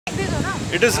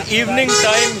It is evening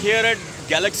time here at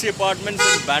Galaxy Apartments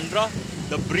in Bandra.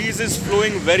 The breeze is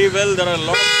flowing very well. There are a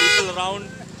lot of people around.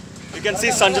 You can see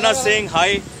Sanjana saying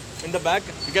hi in the back.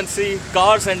 You can see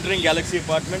cars entering Galaxy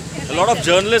Apartment. A lot of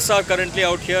journalists are currently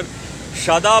out here.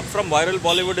 Shadab from Viral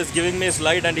Bollywood is giving me a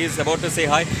slide and he is about to say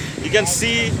hi. You can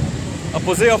see a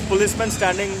posse of policemen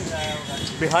standing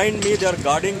behind me. They are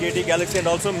guarding GT Galaxy and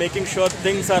also making sure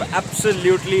things are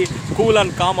absolutely cool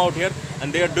and calm out here,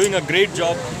 and they are doing a great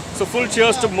job. So full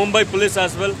cheers to Mumbai police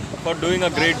as well for doing a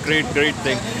great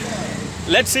thing.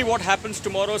 Let's see what happens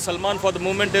tomorrow. Salman for the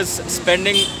moment is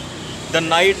spending the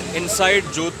night inside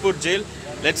Jodhpur jail.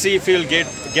 Let's see if he'll get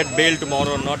bail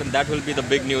tomorrow or not, and that will be the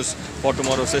big news for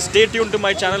tomorrow. So stay tuned to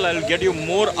my channel. I will get you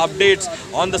more updates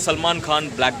on the Salman Khan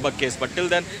Black Bug case. But till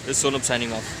then, this is Sonup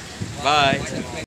signing off. Bye.